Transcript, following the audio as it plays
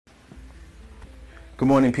Good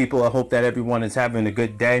morning, people. I hope that everyone is having a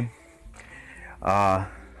good day.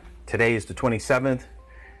 Today is the 27th.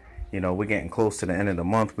 We're getting close to the end of the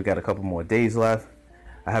month. We got a couple more days left.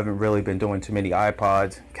 I haven't really been doing too many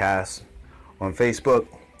iPods, casts on Facebook.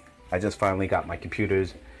 I just finally got my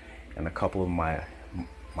computers and a couple of my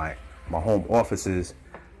home offices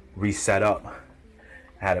reset up.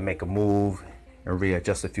 I had to make a move and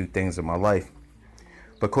readjust a few things in my life.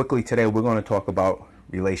 But quickly today, we're going to talk about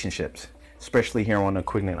relationships, especially here on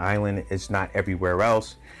Aquidneck Island. It's not everywhere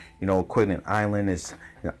else. Aquidneck Island is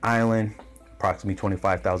an island, approximately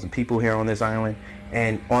 25,000 people here on this island.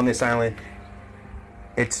 And on this island,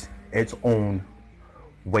 it's its own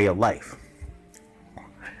way of life.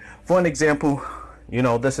 For an example,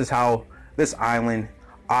 this is how this island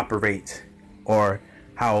operates, or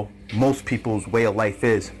how most people's way of life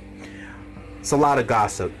is. It's a lot of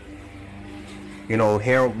gossip.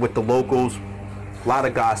 Here with the locals, a lot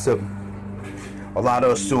of gossip, a lot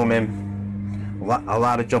of assuming, a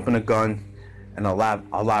lot of jumping the gun, and a lot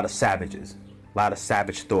of savages, a lot of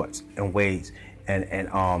savage thoughts and ways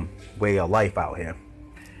and way of life out here.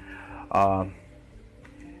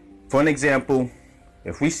 For an example,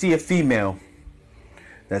 if we see a female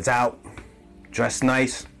that's out, dressed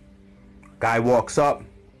nice, guy walks up,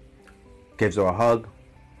 gives her a hug,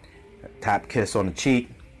 a tap kiss on the cheek,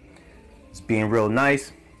 is being real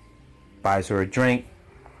nice, buys her a drink,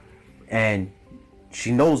 and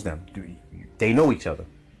she knows them. They know each other.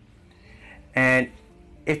 And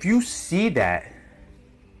if you see that,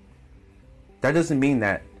 that doesn't mean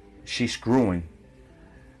that she's screwing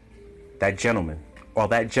that gentleman, or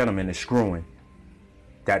that gentleman is screwing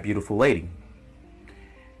that beautiful lady.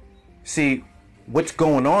 See, what's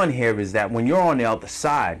going on here is that when you're on the other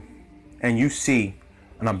side and you see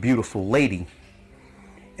a beautiful lady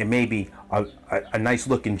and maybe a nice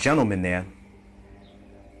looking gentleman there,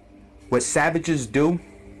 what savages do,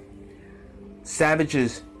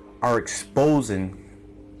 savages are exposing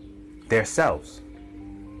themselves.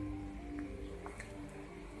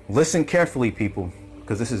 Listen carefully, people,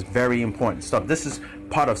 because this is very important stuff. This is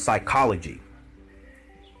part of psychology.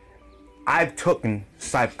 I've taken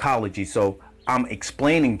psychology, so I'm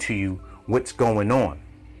explaining to you what's going on.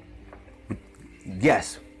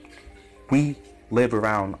 Yes, we live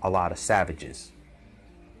around a lot of savages,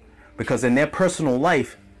 because in their personal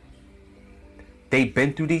life, they've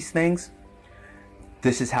been through these things.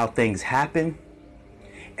 This is how things happen,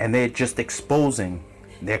 and they're just exposing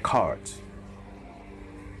their cards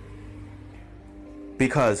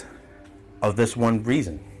because of this one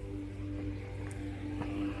reason.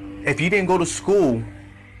 If you didn't go to school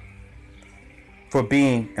for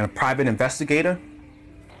being a private investigator,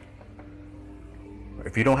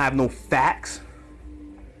 if you don't have no facts,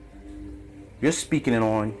 you're speaking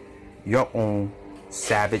on your own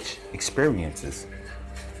savage experiences.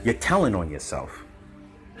 You're telling on yourself.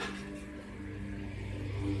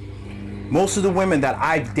 Most of the women that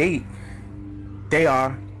I date, they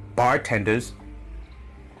are bartenders,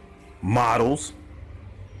 models,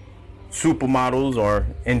 supermodels, or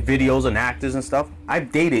in videos and actors and stuff.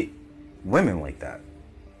 I've dated women like that.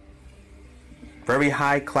 Very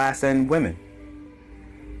high class end women.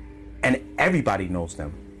 And everybody knows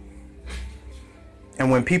them. And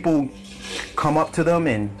when people come up to them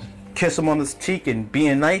and kiss them on the cheek and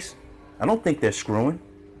being nice, I don't think they're screwing.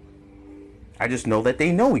 I just know that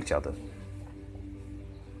they know each other.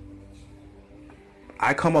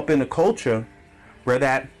 I come up in a culture where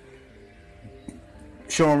that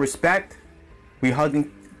showing respect, we hug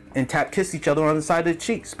and tap kiss each other on the side of the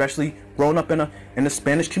cheek, especially growing up in the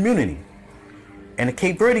Spanish community and the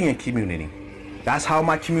Cape Verdean community. That's how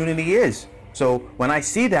my community is. So when I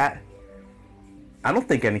see that, I don't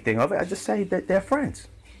think anything of it. I just say that they're friends.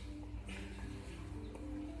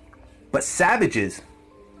 But savages,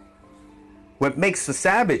 what makes a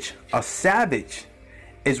savage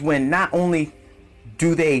is when not only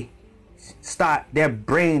do their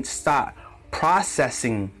brains start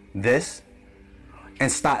processing this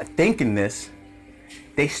and start thinking this,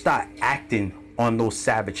 they start acting on those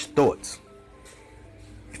savage thoughts.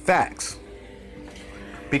 Facts.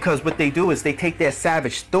 Because what they do is they take their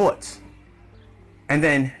savage thoughts and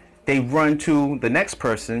then they run to the next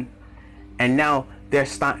person, and now they're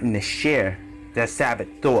starting to share their savage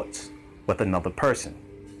thoughts with another person.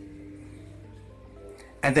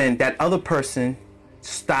 And then that other person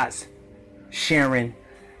starts sharing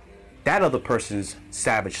that other person's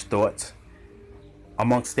savage thoughts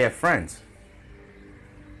amongst their friends.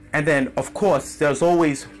 And then, of course, there's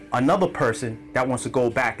always another person that wants to go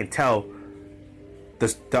back and tell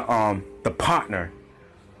the partner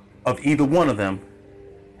of either one of them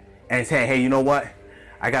and say, hey, you know what?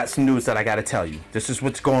 I got some news that I got to tell you. This is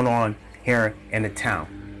what's going on here in the town.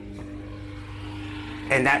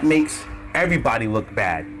 And that makes everybody look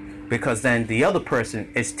bad, because then the other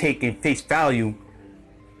person is taking face value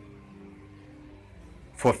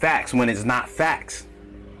for facts when it's not facts.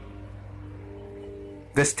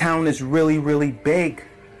 This town is really, really big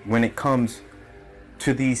when it comes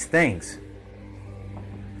to these things.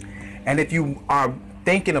 And if you are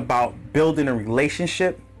thinking about building a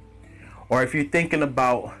relationship, or if you're thinking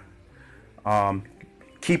about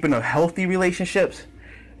keeping a healthy relationships,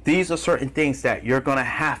 these are certain things that you're going to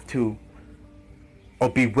have to, or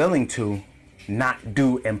be willing to, not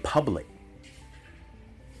do in public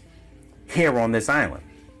here on this island.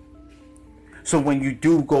 So when you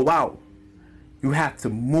do go out, you have to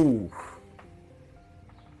move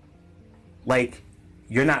like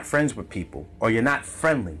you're not friends with people, or you're not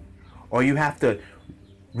friendly, or you have to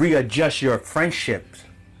readjust your friendships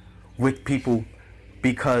with people,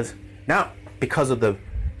 because not because of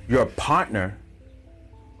your partner,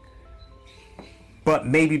 but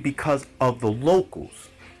maybe because of the locals.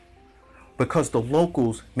 Because the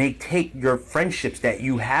locals may take your friendships that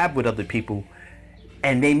you have with other people,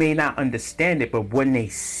 and they may not understand it, but when they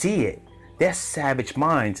see it, their savage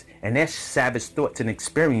minds and their savage thoughts and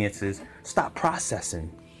experiences stop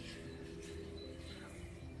processing.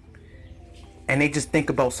 And they just think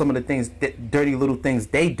about some of the things, dirty little things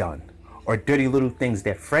they done, or dirty little things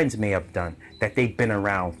their friends may have done that they've been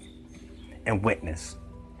around and witnessed.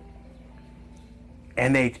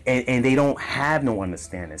 And they don't have no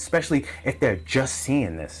understanding, especially if they're just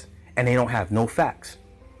seeing this and they don't have no facts.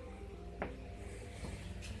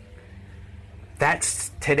 That's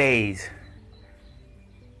today's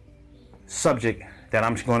subject that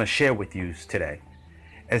I'm going to share with you today,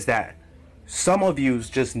 is that some of you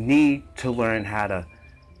just need to learn how to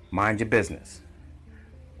mind your business.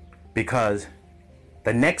 Because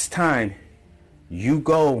the next time you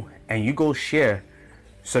go share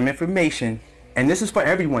some information, and this is for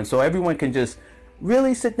everyone, so everyone can just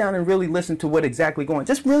really sit down and really listen to what exactly going on.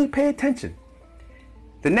 Just really pay attention.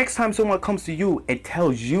 The next time someone comes to you and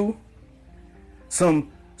tells you some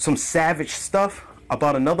savage stuff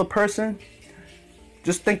about another person,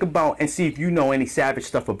 just think about and see if you know any savage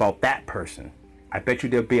stuff about that person. I bet you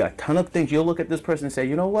there'll be a ton of things. You'll look at this person and say,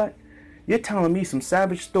 you know what? You're telling me some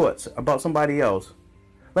savage thoughts about somebody else.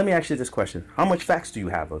 Let me ask you this question. How much facts do you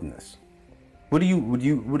have on this? What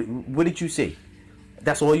did you see?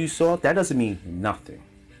 That's all you saw? That doesn't mean nothing.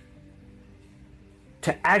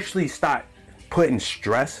 To actually start putting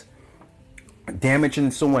stress,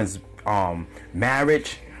 damaging someone's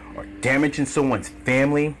marriage, or damaging someone's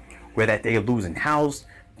family, where that they're losing house,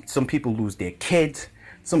 some people lose their kids,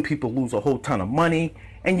 some people lose a whole ton of money,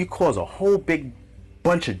 and you cause a whole big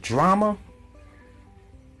bunch of drama.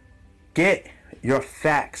 Get your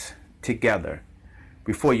facts together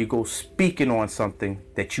before you go speaking on something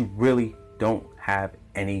that you really don't have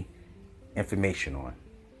any information on.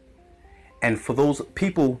 And for those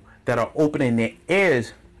people that are opening their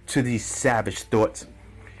ears to these savage thoughts,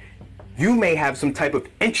 you may have some type of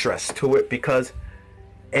interest to it because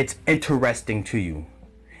it's interesting to you.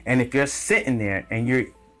 And if you're sitting there and you're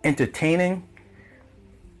entertaining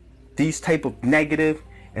these type of negative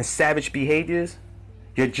and savage behaviors,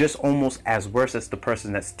 you're just almost as worse as the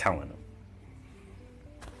person that's telling them.